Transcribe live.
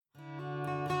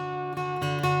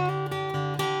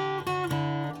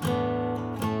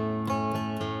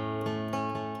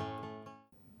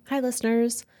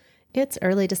listeners. It's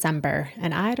early December,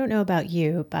 and I don't know about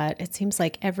you, but it seems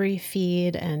like every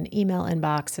feed and email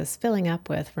inbox is filling up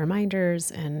with reminders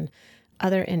and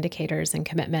other indicators and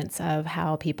commitments of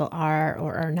how people are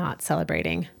or are not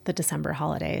celebrating the December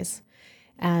holidays.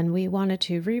 And we wanted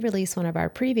to re-release one of our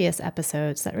previous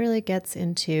episodes that really gets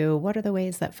into what are the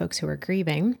ways that folks who are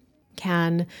grieving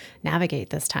can navigate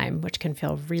this time, which can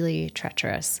feel really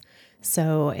treacherous.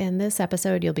 So in this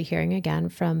episode, you'll be hearing again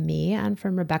from me and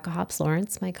from Rebecca Hobbs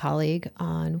Lawrence, my colleague,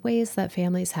 on ways that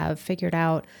families have figured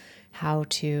out how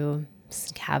to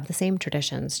have the same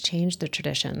traditions, change the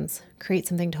traditions, create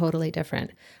something totally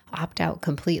different, opt out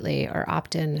completely or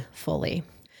opt in fully.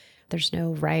 There's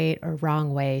no right or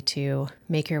wrong way to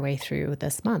make your way through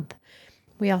this month.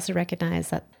 We also recognize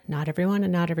that not everyone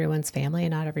and not everyone's family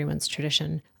and not everyone's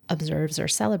tradition observes or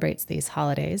celebrates these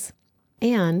holidays.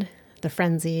 And the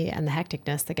frenzy and the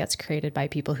hecticness that gets created by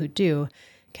people who do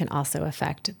can also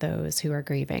affect those who are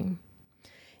grieving.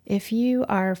 If you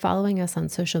are following us on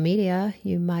social media,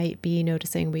 you might be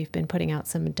noticing we've been putting out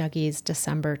some Dougie's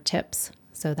December tips.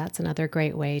 So that's another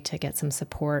great way to get some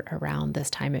support around this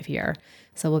time of year.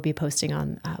 So we'll be posting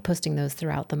those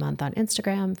throughout the month on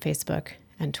Instagram, Facebook,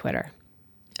 and Twitter.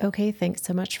 Okay, thanks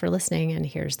so much for listening, and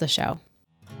here's the show.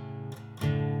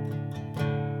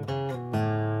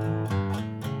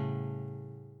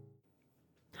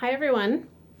 Hi, everyone.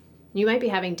 You might be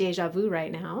having deja vu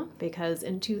right now because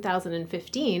in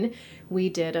 2015, we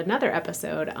did another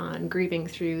episode on grieving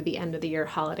through the end of the year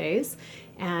holidays.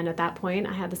 And at that point,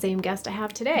 I had the same guest I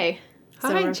have today.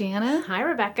 Hi, Jana. Hi,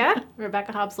 Rebecca.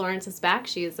 Rebecca Hobbs Lawrence is back.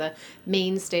 She is a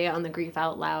mainstay on the Grief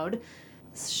Out Loud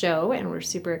show, and we're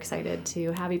super excited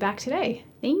to have you back today.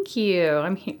 Thank you.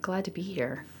 I'm glad to be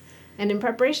here. And in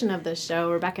preparation of this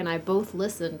show, Rebecca and I both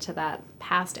listened to that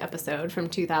past episode from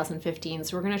 2015,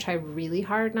 so we're going to try really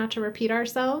hard not to repeat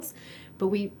ourselves, but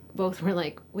we both were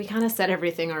like, we kind of said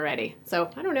everything already. So,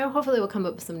 I don't know, hopefully we'll come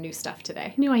up with some new stuff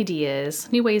today. New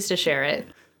ideas, new ways to share it.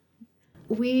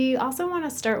 We also want to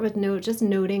start with just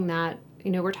noting that,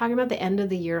 we're talking about the end of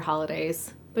the year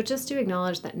holidays, but just to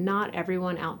acknowledge that not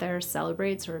everyone out there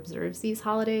celebrates or observes these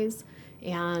holidays,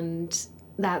 and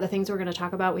that the things we're going to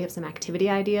talk about, we have some activity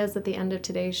ideas at the end of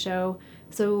today's show.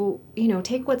 So,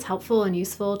 take what's helpful and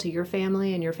useful to your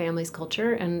family and your family's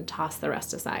culture and toss the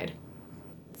rest aside.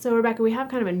 So, Rebecca, we have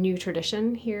kind of a new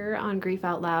tradition here on Grief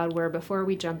Out Loud where before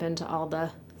we jump into all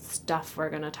the stuff we're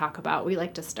going to talk about, we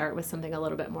like to start with something a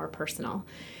little bit more personal.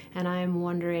 And I'm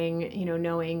wondering,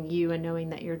 knowing you and knowing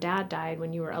that your dad died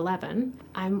when you were 11,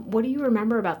 what do you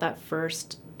remember about that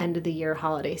first end of the year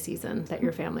holiday season that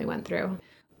your family went through?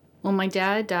 Well, my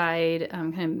dad died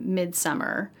kind of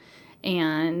midsummer,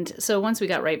 and so once we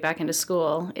got right back into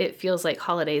school, it feels like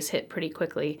holidays hit pretty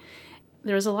quickly.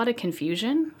 There was a lot of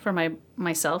confusion for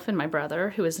myself and my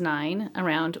brother, who was 9,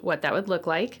 around what that would look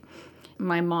like.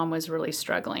 My mom was really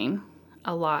struggling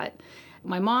a lot.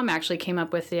 My mom actually came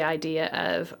up with the idea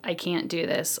of, I can't do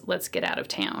this, let's get out of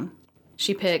town.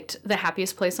 She picked the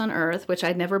happiest place on earth, which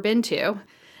I'd never been to.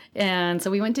 And so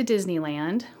we went to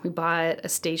Disneyland. We bought a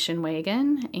station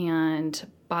wagon and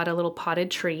bought a little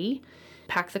potted tree,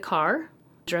 packed the car,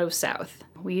 drove south.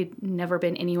 We'd never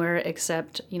been anywhere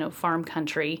except, farm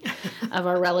country of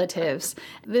our relatives.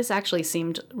 This actually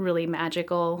seemed really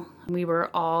magical. We were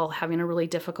all having a really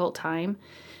difficult time.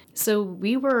 So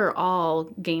we were all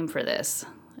game for this.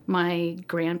 My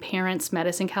grandparents met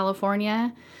us in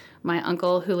California. My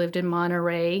uncle, who lived in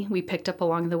Monterey, we picked up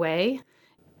along the way.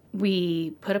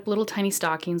 We put up little tiny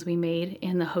stockings we made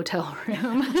in the hotel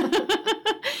room.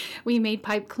 We made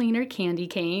pipe cleaner candy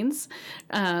canes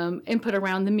and put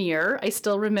around the mirror. I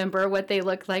still remember what they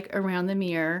looked like around the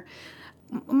mirror.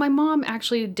 My mom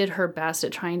actually did her best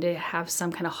at trying to have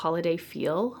some kind of holiday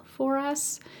feel for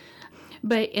us,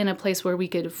 but in a place where we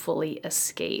could fully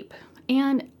escape.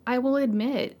 And I will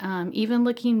admit, even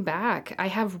looking back, I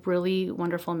have really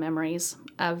wonderful memories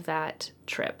of that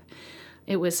trip.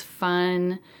 It was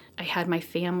fun. I had my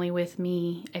family with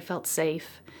me. I felt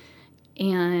safe.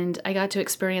 And I got to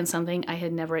experience something I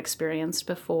had never experienced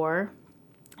before.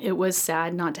 It was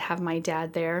sad not to have my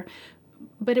dad there,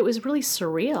 but it was really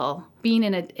surreal being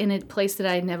in a place that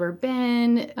I'd never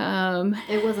been.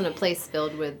 It wasn't a place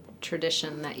filled with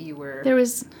tradition that you were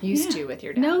used to with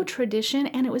your dad. No tradition,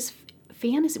 and it was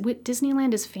fantasy.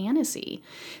 Disneyland is fantasy.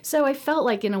 So I felt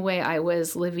like in a way I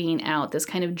was living out this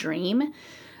kind of dream.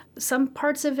 Some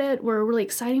parts of it were really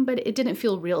exciting, but it didn't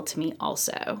feel real to me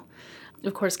also.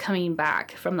 Of course, coming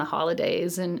back from the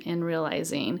holidays and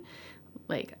realizing,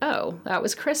 like, oh, that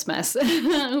was Christmas,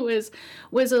 was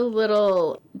a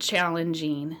little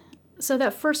challenging. So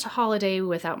that first holiday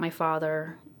without my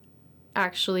father,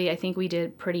 Actually, I think we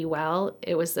did pretty well.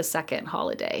 It was the second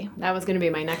holiday. That was going to be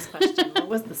my next question. What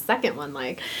was the second one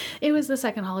like? It was the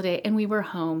second holiday, and we were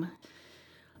home.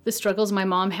 The struggles my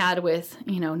mom had with,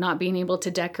 not being able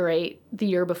to decorate the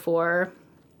year before.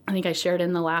 I think I shared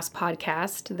in the last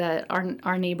podcast that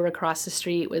our neighbor across the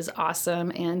street was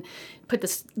awesome and put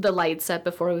the lights up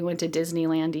before we went to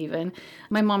Disneyland even.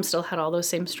 My mom still had all those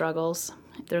same struggles.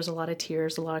 There's a lot of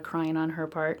tears, a lot of crying on her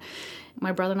part.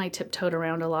 My brother and I tiptoed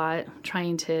around a lot,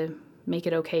 trying to make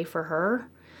it okay for her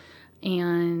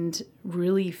and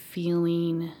really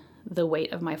feeling the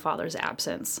weight of my father's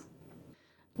absence.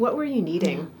 What were you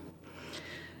needing?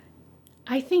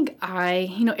 I think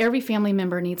every family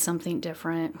member needs something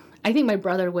different. I think my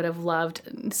brother would have loved,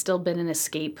 still been an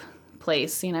escape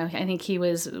place. I think he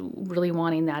was really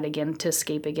wanting that again, to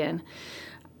escape again.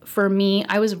 For me,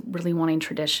 I was really wanting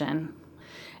tradition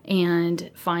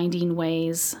and finding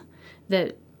ways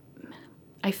that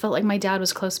I felt like my dad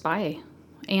was close by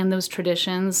and those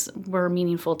traditions were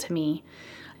meaningful to me.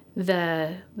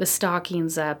 The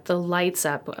stockings up, the lights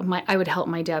up. I would help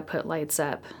my dad put lights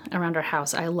up around our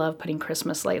house. I love putting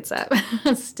Christmas lights up,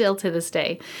 still to this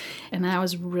day. And that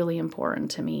was really important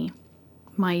to me.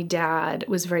 My dad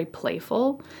was very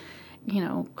playful.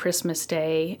 Christmas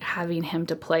Day, having him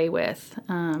to play with,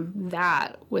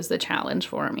 that was the challenge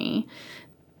for me.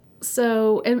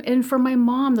 So, and for my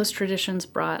mom, those traditions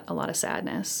brought a lot of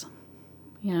sadness.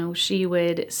 She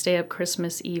would stay up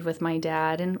Christmas Eve with my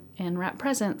dad and wrap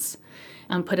presents,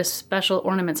 put a special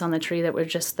ornaments on the tree that were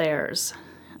just theirs.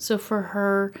 So for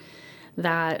her,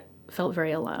 that felt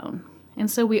very alone. And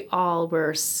so we all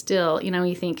were still,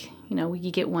 you think,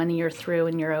 you get 1 year through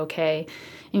and you're okay,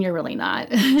 and you're really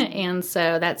not. And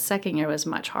so that second year was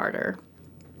much harder.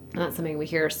 And that's something we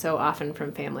hear so often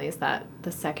from families, that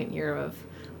the second year of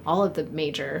all of the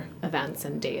major events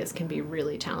and days can be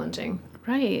really challenging.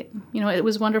 Right. It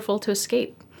was wonderful to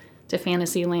escape to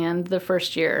Fantasyland the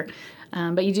first year,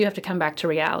 but you do have to come back to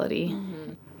reality.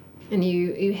 Mm-hmm. And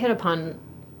you hit upon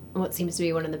what seems to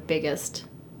be one of the biggest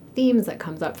themes that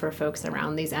comes up for folks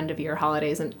around these end-of-year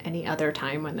holidays and any other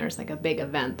time when there's like a big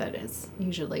event that is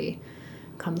usually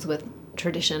comes with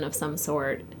tradition of some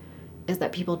sort, is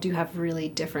that people do have really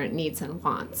different needs and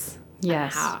wants.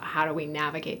 Yes. And how do we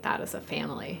navigate that as a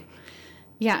family?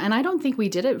 Yeah, and I don't think we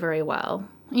did it very well.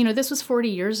 This was 40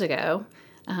 years ago,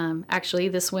 actually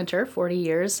this winter, 40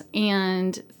 years.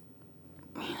 And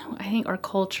I think our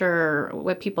culture,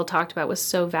 what people talked about, was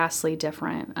so vastly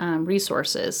different.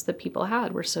 Resources that people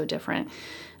had were so different.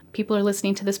 People are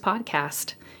listening to this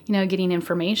podcast, getting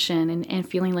information and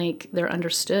feeling like they're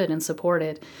understood and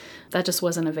supported. That just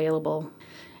wasn't available.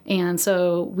 And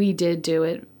so we did do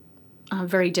it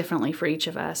very differently for each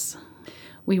of us.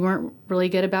 We weren't really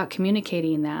good about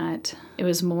communicating that. It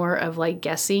was more of like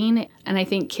guessing. And I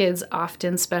think kids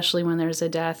often, especially when there's a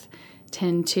death,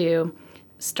 tend to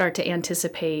start to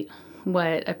anticipate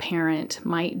what a parent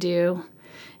might do.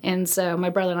 And so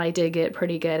my brother and I did get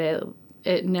pretty good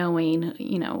at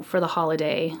knowing, for the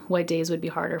holiday, what days would be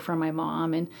harder for my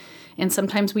mom. And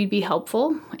sometimes we'd be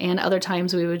helpful, and other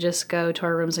times we would just go to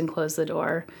our rooms and close the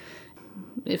door.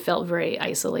 It felt very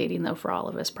isolating, though, for all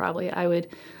of us, probably. I would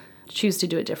choose to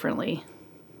do it differently,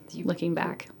 looking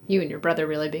back. You and your brother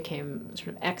really became sort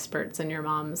of experts in your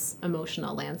mom's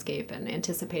emotional landscape and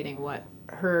anticipating what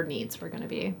her needs were going to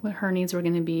be. What her needs were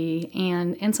going to be.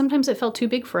 And sometimes it felt too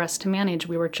big for us to manage.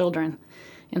 We were children.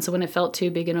 And so when it felt too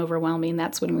big and overwhelming,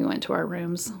 that's when we went to our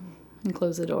rooms and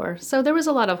closed the door. So there was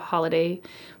a lot of holiday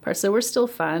parts that were still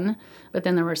fun, but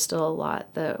then there were still a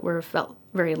lot that felt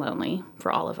very lonely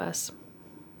for all of us.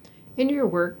 In your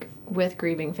work with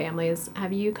grieving families,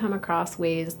 have you come across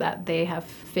ways that they have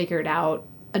figured out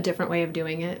a different way of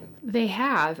doing it? They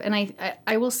have. And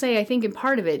I will say, I think in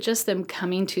part of it, just them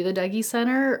coming to the Dougy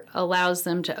Center allows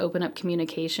them to open up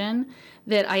communication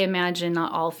that I imagine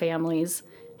not all families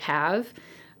have.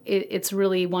 It's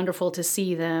really wonderful to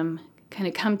see them kind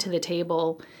of come to the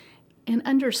table and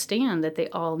understand that they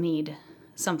all need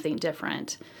something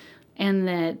different, and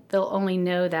that they'll only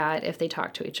know that if they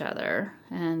talk to each other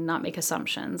and not make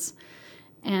assumptions.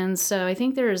 And so I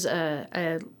think there's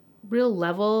a real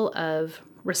level of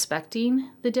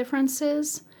respecting the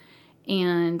differences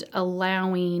and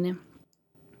allowing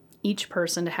each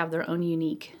person to have their own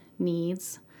unique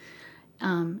needs.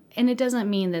 And it doesn't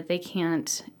mean that they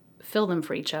can't fill them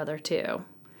for each other too.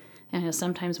 And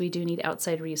sometimes we do need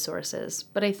outside resources,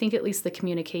 but I think at least the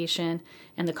communication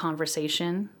and the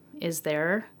conversation is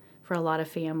there for a lot of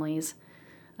families.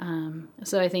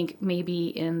 So I think maybe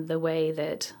in the way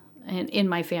that and in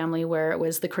my family where it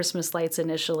was the Christmas lights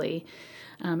initially,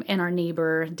 and our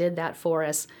neighbor did that for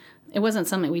us. It wasn't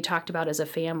something we talked about as a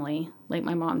family. Like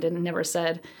my mom never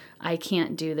said, I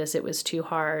can't do this, it was too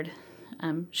hard.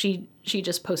 She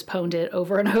just postponed it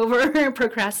over and over,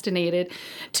 procrastinated,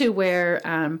 to where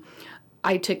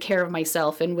I took care of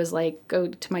myself and was like, go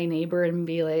to my neighbor and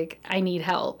be like, I need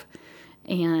help.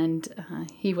 And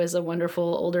he was a wonderful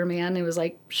older man and was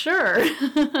like, sure.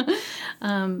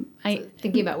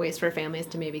 Thinking about ways for families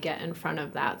to maybe get in front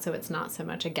of that, so it's not so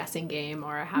much a guessing game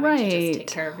or having right. to just take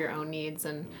care of your own needs.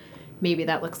 And maybe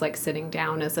that looks like sitting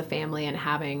down as a family and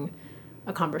having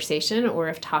a conversation, or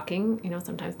if talking,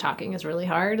 sometimes talking is really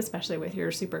hard, especially with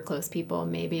your super close people.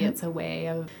 Maybe it's a way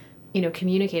of,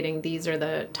 communicating, these are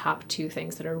the top 2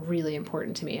 things that are really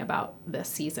important to me about this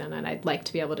season, and I'd like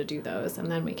to be able to do those.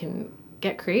 And then we can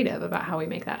get creative about how we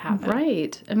make that happen.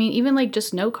 Right. I mean, even like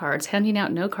just note cards, handing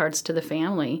out note cards to the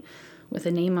family with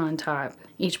a name on top.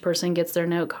 Each person gets their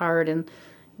note card, and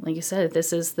like you said,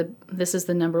 this is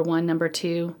the number 1, number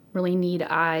 2 really need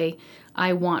I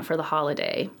want for the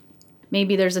holiday.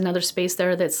 Maybe there's another space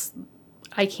there that's,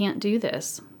 I can't do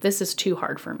this. This is too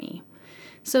hard for me.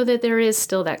 So that there is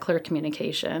still that clear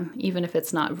communication, even if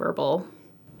it's not verbal.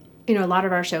 A lot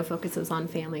of our show focuses on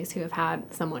families who have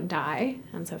had someone die.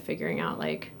 And so figuring out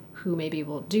like who maybe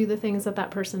will do the things that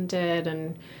person did,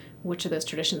 and which of those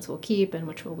traditions we'll keep and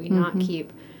which will we not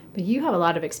keep. But you have a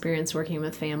lot of experience working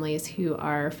with families who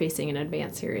are facing an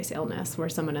advanced serious illness, where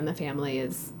someone in the family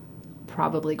is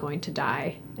probably going to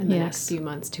die in the next few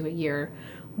months to a year.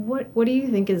 What do you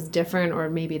think is different or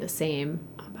maybe the same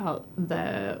about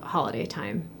the holiday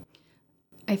time?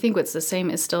 I think what's the same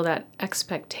is still that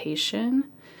expectation.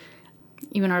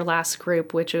 Even our last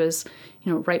group, which was,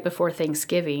 right before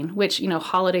Thanksgiving, which,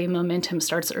 holiday momentum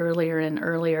starts earlier and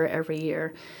earlier every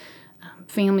year.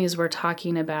 Families were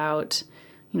talking about,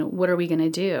 what are we going to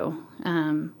do?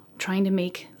 Trying to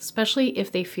make, especially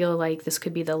if they feel like this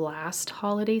could be the last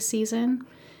holiday season,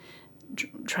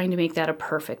 trying to make that a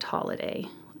perfect holiday.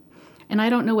 And I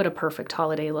don't know what a perfect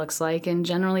holiday looks like. And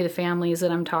generally the families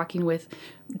that I'm talking with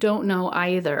don't know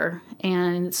either.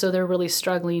 And so they're really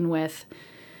struggling with,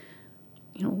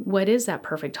 what is that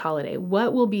perfect holiday?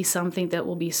 What will be something that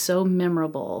will be so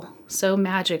memorable, so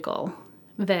magical,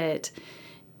 that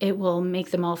it will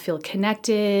make them all feel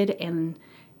connected, and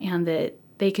that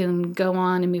they can go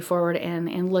on and move forward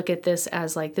and look at this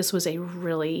as like, this was a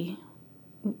really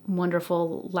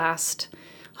wonderful last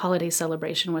holiday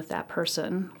celebration with that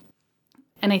person.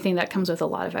 And I think that comes with a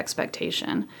lot of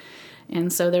expectation.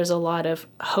 And so there's a lot of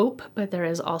hope, but there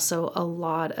is also a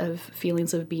lot of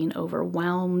feelings of being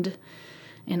overwhelmed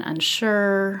and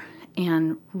unsure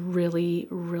and really,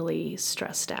 really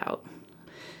stressed out,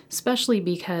 especially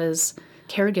because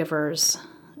caregivers,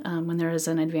 when there is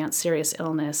an advanced serious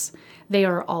illness, they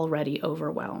are already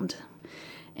overwhelmed.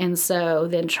 And so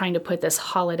then trying to put this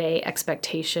holiday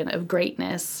expectation of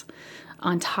greatness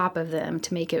on top of them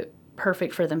to make it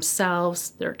perfect for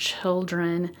themselves, their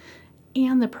children,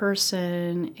 and the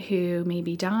person who may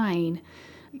be dying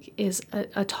is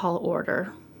a tall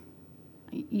order.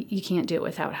 You can't do it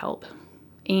without help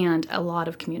and a lot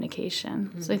of communication.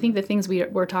 Mm-hmm. So I think the things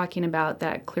we're talking about,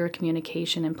 that clear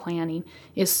communication and planning,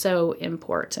 is so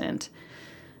important.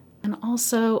 And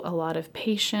also a lot of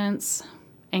patience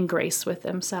and grace with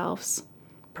themselves.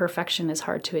 Perfection is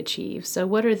hard to achieve. So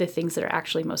what are the things that are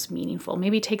actually most meaningful?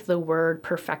 Maybe take the word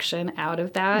perfection out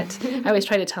of that. I always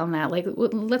try to tell them that, like,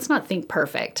 let's not think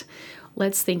perfect.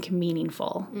 Let's think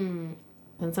meaningful. Mm.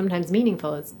 And sometimes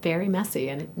meaningful is very messy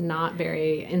and not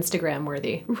very Instagram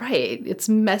worthy. Right. It's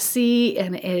messy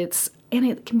and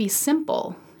it can be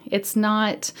simple. It's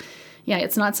not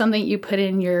something you put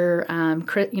in your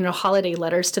holiday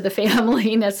letters to the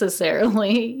family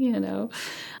necessarily,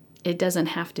 It doesn't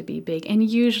have to be big. And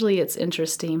usually it's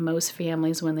interesting, most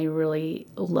families, when they really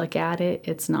look at it,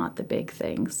 it's not the big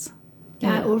things.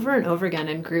 Yeah, over and over again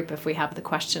in group, if we have the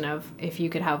question of if you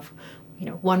could have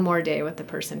one more day with the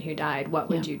person who died, what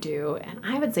would you do? And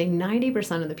I would say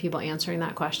 90% of the people answering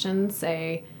that question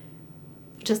say,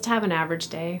 just have an average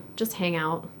day, just hang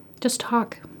out. Just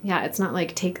talk. Yeah, it's not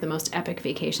like take the most epic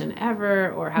vacation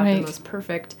ever or have the most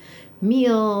perfect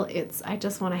meal. It's, I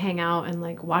just want to hang out and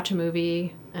like watch a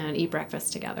movie and eat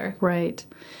breakfast together. Right.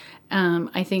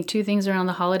 I think 2 things around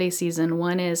the holiday season.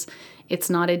 One is it's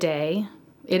not a day,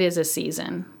 it is a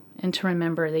season. And to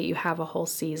remember that you have a whole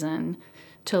season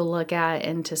to look at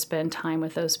and to spend time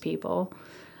with those people.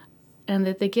 And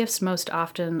that the gifts most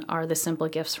often are the simple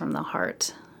gifts from the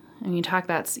heart. And you talk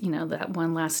about, that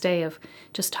one last day of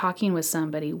just talking with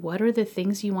somebody. What are the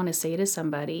things you want to say to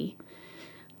somebody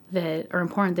that are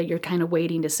important that you're kind of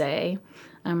waiting to say?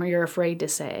 or you're afraid to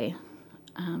say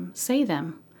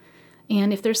them.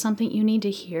 And if there's something you need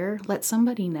to hear, let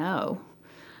somebody know.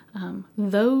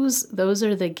 Those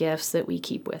are the gifts that we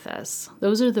keep with us.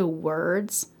 Those are the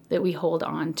words that we hold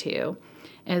on to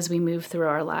as we move through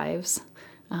our lives,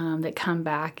 that come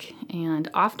back and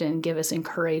often give us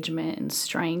encouragement and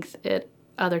strength at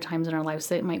other times in our lives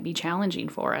that might be challenging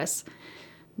for us.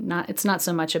 It's not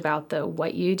so much about the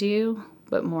what you do,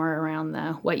 but more around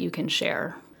the what you can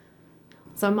share.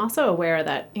 So I'm also aware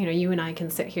that, you and I can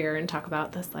sit here and talk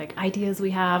about this, like, ideas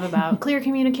we have about clear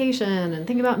communication and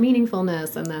think about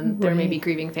meaningfulness. And then there may be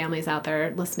grieving families out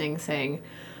there listening saying,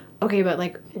 okay, but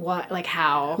like what, like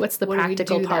how? What's the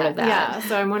practical part of that? Yeah.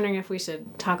 So I'm wondering if we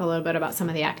should talk a little bit about some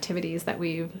of the activities that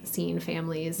we've seen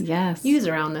families use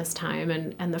around this time.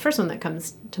 And the first one that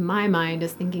comes to my mind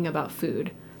is thinking about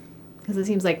food. Because it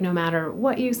seems like no matter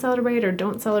what you celebrate or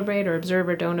don't celebrate or observe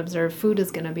or don't observe, food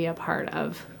is going to be a part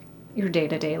of your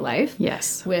day-to-day life.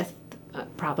 Yes. With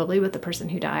probably with the person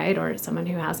who died or someone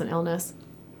who has an illness.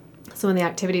 So one of the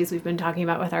activities we've been talking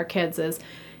about with our kids is,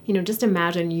 just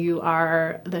imagine you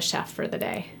are the chef for the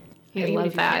day. I even love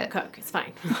if you that. can't cook, it's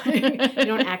fine. You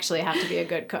don't actually have to be a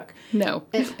good cook. No.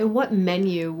 And what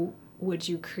menu would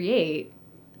you create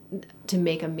to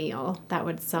make a meal that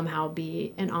would somehow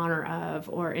be in honor of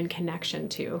or in connection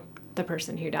to the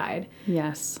person who died?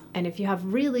 Yes. And if you have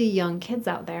really young kids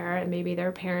out there and maybe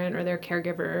their parent or their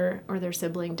caregiver or their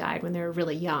sibling died when they were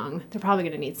really young, they're probably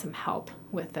going to need some help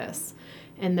with this.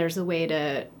 And there's a way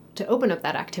to open up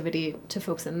that activity to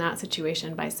folks in that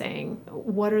situation by saying,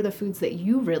 what are the foods that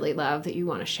you really love that you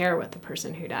want to share with the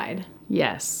person who died?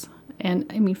 Yes. And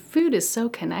I mean, food is so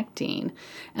connecting.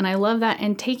 And I love that.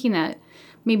 And taking that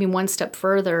maybe one step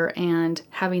further and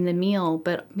having the meal,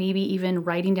 but maybe even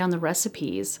writing down the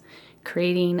recipes,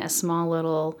 creating a small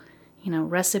little,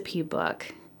 recipe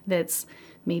book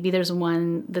maybe there's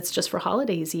one that's just for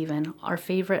holidays even, our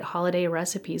favorite holiday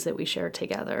recipes that we share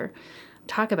together.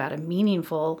 Talk about a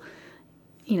meaningful,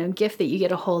 gift that you get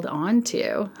to hold on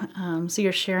to. So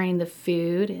you're sharing the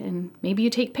food and maybe you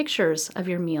take pictures of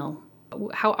your meal.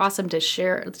 How awesome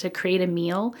to create a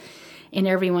meal and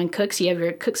everyone cooks. You have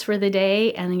your cooks for the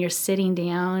day, and then you're sitting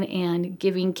down and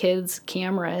giving kids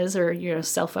cameras or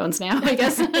cell phones now, I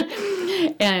guess.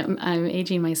 And I'm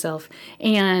aging myself.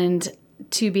 And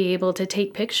to be able to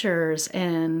take pictures,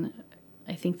 and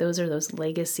I think those are those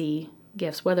legacy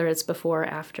gifts, whether it's before or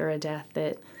after a death,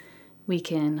 that we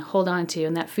can hold on to,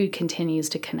 and that food continues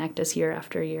to connect us year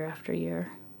after year after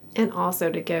year. And also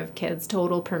to give kids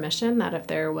total permission that if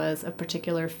there was a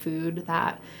particular food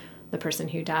that the person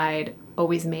who died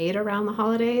always made around the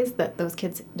holidays, that those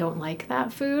kids don't like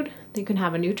that food, you can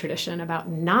have a new tradition about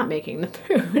not making the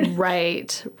food.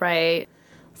 Right.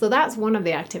 So that's one of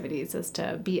the activities, is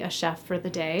to be a chef for the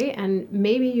day. And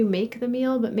maybe you make the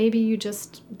meal, but maybe you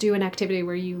just do an activity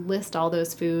where you list all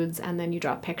those foods and then you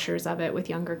draw pictures of it with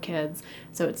younger kids.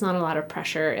 So it's not a lot of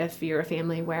pressure if you're a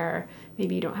family where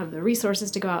maybe you don't have the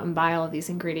resources to go out and buy all of these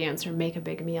ingredients or make a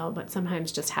big meal, but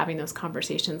sometimes just having those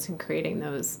conversations and creating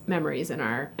those memories in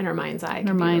our mind's eye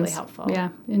can be really helpful. Yeah,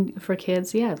 and for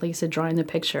kids, like you said, drawing the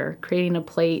picture, creating a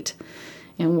plate,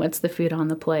 and what's the food on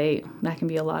the plate, that can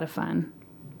be a lot of fun.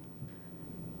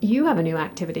 You have a new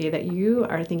activity that you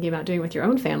are thinking about doing with your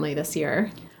own family this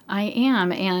year. I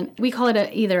am, and we call it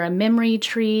either a memory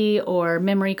tree or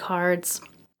memory cards.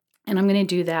 And I'm going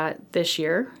to do that this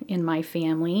year in my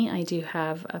family. I do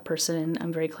have a person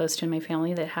I'm very close to in my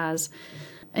family that has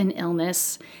an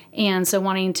illness. And so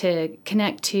wanting to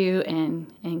connect to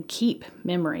and keep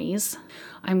memories,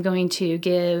 I'm going to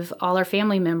give all our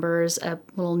family members a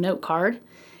little note card.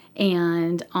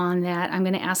 And on that, I'm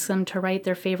going to ask them to write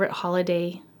their favorite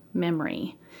holiday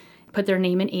memory. Put their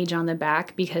name and age on the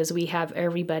back, because we have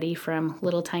everybody from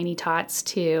little tiny tots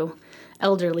to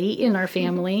elderly in our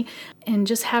family, and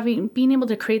just being able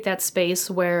to create that space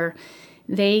where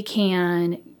they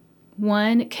can,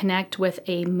 one, connect with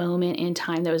a moment in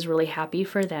time that was really happy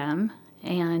for them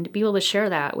and be able to share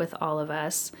that with all of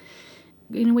us.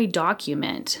 In a way,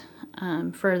 document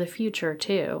for the future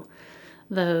too,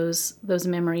 those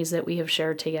memories that we have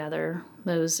shared together,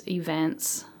 those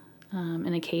events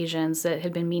and occasions that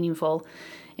have been meaningful.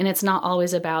 And it's not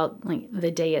always about like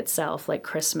the day itself, like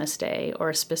Christmas Day or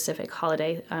a specific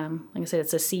holiday. Like I said,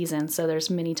 it's a season, so there's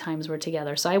many times we're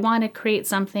together. So I want to create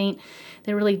something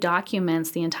that really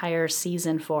documents the entire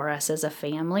season for us as a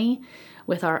family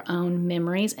with our own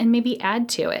memories, and maybe add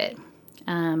to it.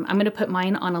 I'm going to put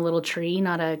mine on a little tree,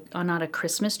 not a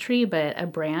Christmas tree, but a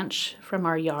branch from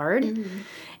our yard,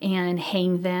 and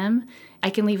hang them. I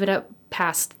can leave it up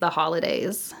past the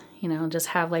holidays. Just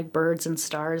have like birds and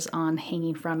stars on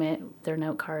hanging from it, their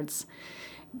note cards.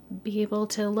 be able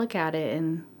to look at it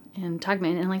and talk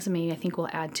about it. And like maybe I think we'll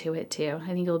add to it too. I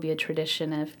think it'll be a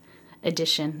tradition of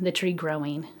addition, the tree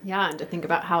growing. Yeah, and to think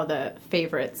about how the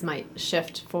favorites might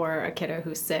shift for a kiddo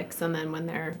who's 6, and then when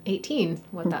they're 18,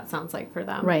 what that sounds like for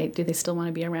them. Right. Do they still want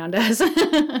to be around us?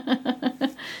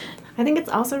 I think it's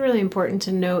also really important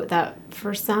to note that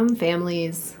for some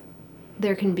families,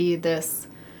 there can be this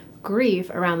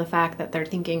grief around the fact that they're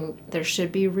thinking there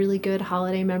should be really good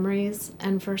holiday memories.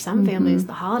 And for some families,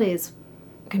 the holidays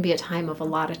can be a time of a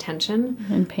lot of tension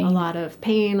and pain. A lot of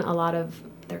pain,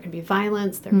 there can be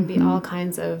violence, there can be all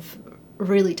kinds of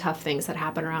really tough things that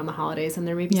happen around the holidays. And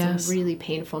there may be some really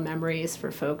painful memories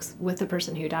for folks with the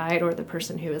person who died or the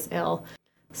person who is ill.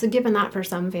 So given that for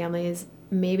some families,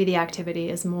 maybe the activity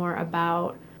is more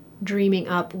about dreaming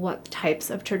up what types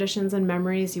of traditions and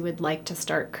memories you would like to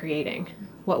start creating.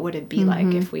 What would it be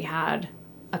like if we had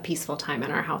a peaceful time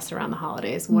in our house around the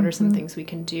holidays? What are some things we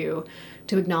can do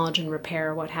to acknowledge and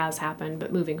repair what has happened,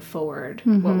 but moving forward,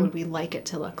 what would we like it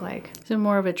to look like? So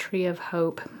more of a tree of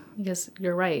hope, because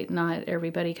you're right, not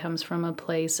everybody comes from a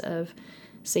place of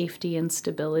safety and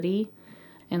stability.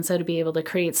 And so to be able to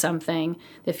create something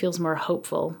that feels more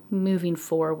hopeful moving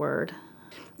forward,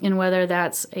 and whether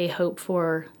that's a hope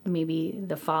for maybe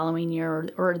the following year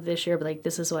or this year, but like,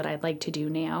 this is what I'd like to do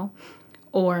now,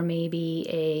 or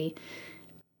maybe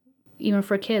even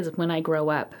for kids when I grow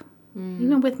up,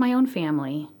 even with my own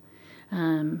family,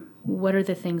 what are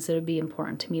the things that would be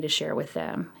important to me to share with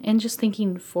them? And just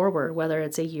thinking forward, whether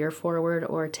it's a year forward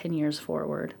or 10 years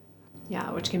forward.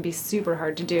 Yeah, which can be super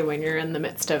hard to do when you're in the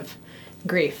midst of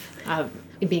grief, of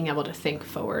being able to think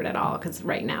forward at all, because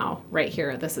right now, right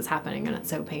here, this is happening and it's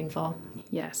so painful.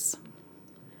 Yes.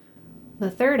 The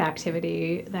third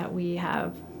activity that we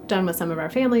have done with some of our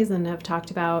families and have talked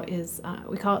about is,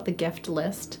 we call it the gift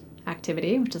list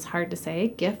activity, which is hard to say,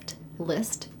 gift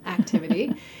list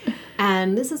activity.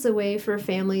 And this is a way for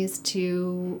families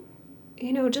to,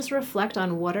 just reflect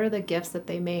on what are the gifts that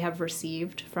they may have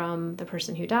received from the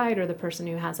person who died or the person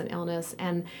who has an illness.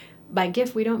 And by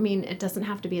gift, we don't mean it doesn't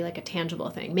have to be like a tangible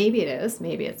thing. Maybe it is.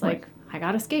 Maybe it's like, I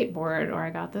got a skateboard or I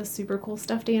got this super cool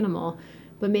stuffed animal.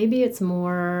 But maybe it's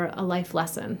more a life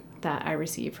lesson that I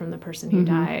received from the person who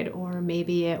died. Or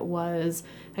maybe it was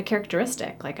a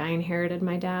characteristic, like I inherited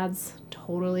my dad's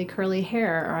totally curly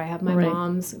hair, or I have my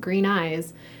mom's green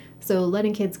eyes. So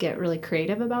letting kids get really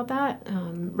creative about that,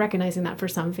 recognizing that for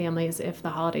some families, if the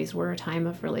holidays were a time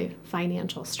of really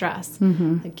financial stress,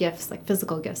 the gifts, like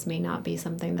physical gifts, may not be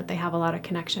something that they have a lot of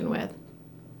connection with.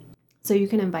 So you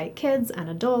can invite kids and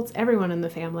adults, everyone in the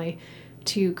family,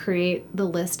 to create the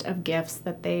list of gifts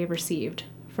that they received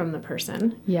from the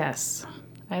person. Yes,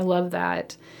 I love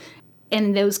that.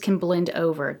 And those can blend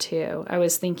over too. I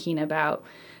was thinking about,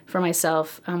 for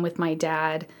myself, with my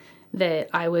dad, that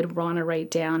I would want to write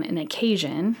down an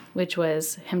occasion, which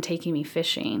was him taking me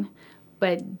fishing.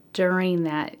 But during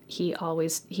that, he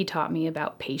taught me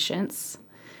about patience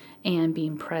and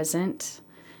being present,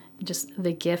 just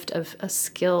the gift of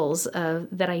skills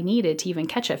that I needed to even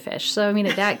catch a fish. So, I mean,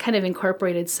 that kind of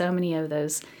incorporated so many of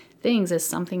those things, as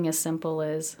something as simple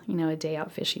as, a day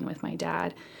out fishing with my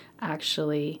dad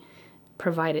actually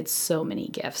provided so many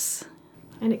gifts.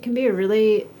 And it can be a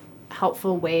really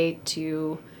helpful way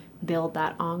to build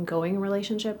that ongoing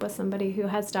relationship with somebody who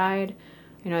has died.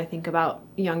 I think about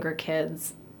younger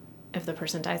kids. If the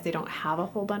person dies, they don't have a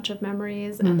whole bunch of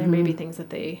memories, and there may be things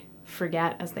that they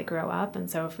forget as they grow up. And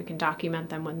so if we can document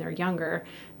them when they're younger,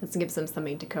 this gives them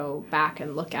something to go back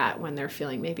and look at when they're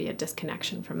feeling maybe a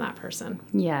disconnection from that person.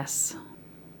 Yes.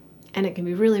 And it can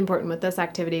be really important with this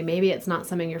activity. Maybe it's not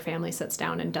something your family sits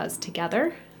down and does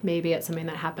together. Maybe it's something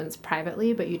that happens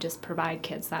privately, but you just provide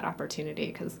kids that opportunity,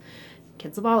 because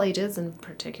kids of all ages, and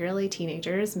particularly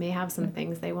teenagers, may have some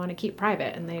things they want to keep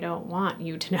private, and they don't want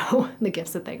you to know the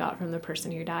gifts that they got from the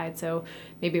person who died. So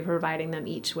maybe providing them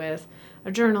each with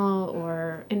a journal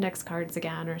or index cards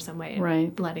again, or some way,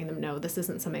 and letting them know this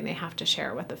isn't something they have to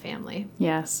share with the family.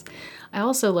 Yes. I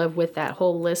also love with that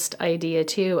whole list idea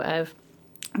too of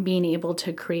being able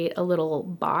to create a little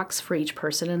box for each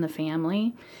person in the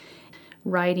family,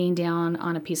 writing down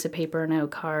on a piece of paper, a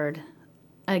note card,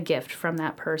 a gift from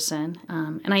that person.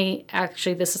 And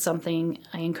this is something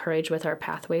I encourage with our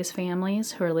Pathways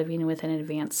families who are living with an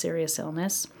advanced serious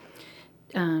illness,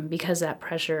 because that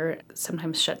pressure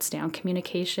sometimes shuts down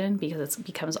communication, because it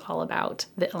becomes all about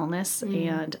the illness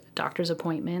and doctor's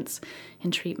appointments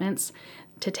and treatments.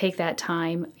 To take that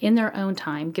time in their own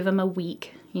time, give them a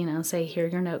week, say, here are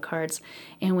your note cards.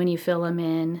 And when you fill them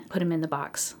in, put them in the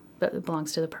box that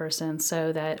belongs to the person,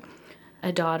 so that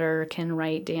a daughter can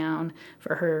write down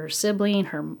for her sibling,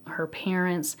 her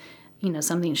parents,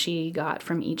 something she got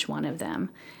from each one of them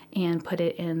and put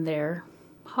it in their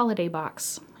holiday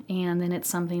box. And then it's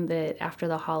something that after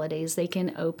the holidays they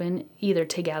can open either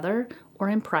together or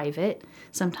in private.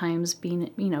 Sometimes being,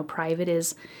 private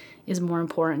is more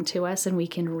important to us, and we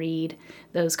can read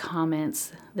those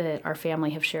comments that our family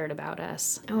have shared about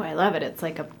us. Oh, I love it. It's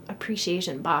like a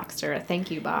appreciation box or a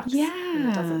thank you box. Yeah. And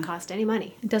it doesn't cost any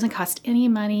money. It doesn't cost any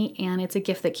money, and it's a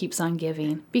gift that keeps on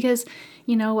giving. Because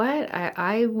you know what?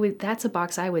 I would. That's a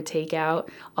box I would take out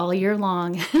all year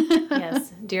long.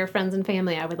 Yes. Dear friends and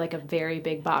family, I would like a very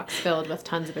big box filled with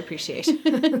tons of appreciation.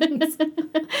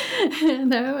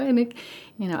 No, and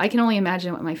I can only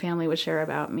imagine what my family would share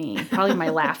about me. Probably my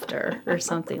laughter or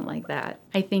something like that.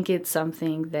 I think it's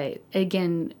something that,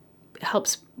 again,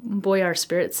 helps buoy our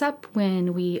spirits up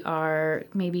when we are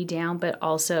maybe down, but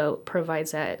also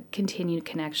provides that continued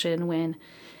connection when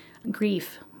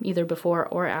grief, either before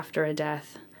or after a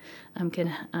death,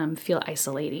 can feel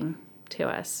isolating to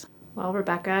us. Well,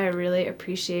 Rebecca, I really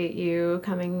appreciate you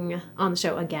coming on the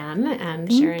show again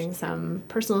and sharing some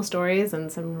personal stories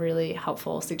and some really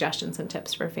helpful suggestions and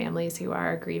tips for families who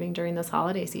are grieving during this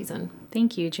holiday season.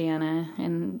 Thank you, Jana,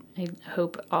 and I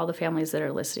hope all the families that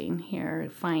are listening here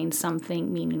find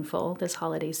something meaningful this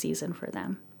holiday season for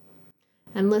them.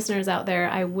 And listeners out there,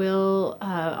 I'll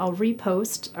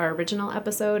repost our original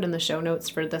episode in the show notes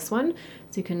for this one,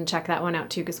 so you can check that one out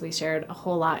too, because we shared a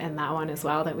whole lot in that one as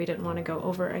well that we didn't want to go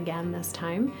over again this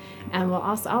time. And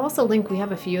I'll also link, we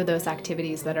have a few of those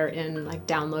activities that are in like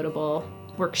downloadable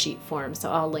worksheet form, so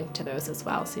I'll link to those as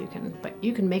well, so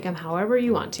you can make them however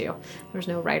you want to. There's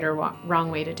no right or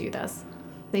wrong way to do this.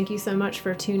 Thank you so much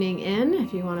for tuning in.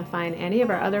 If you want to find any of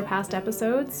our other past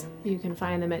episodes, you can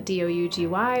find them at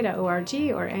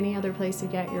dougy.org or any other place you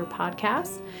get your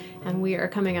podcasts. And we are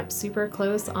coming up super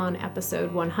close on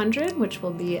episode 100, which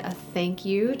will be a thank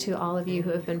you to all of you who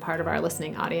have been part of our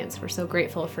listening audience. We're so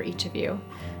grateful for each of you.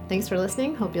 Thanks for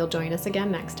listening. Hope you'll join us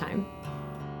again next time.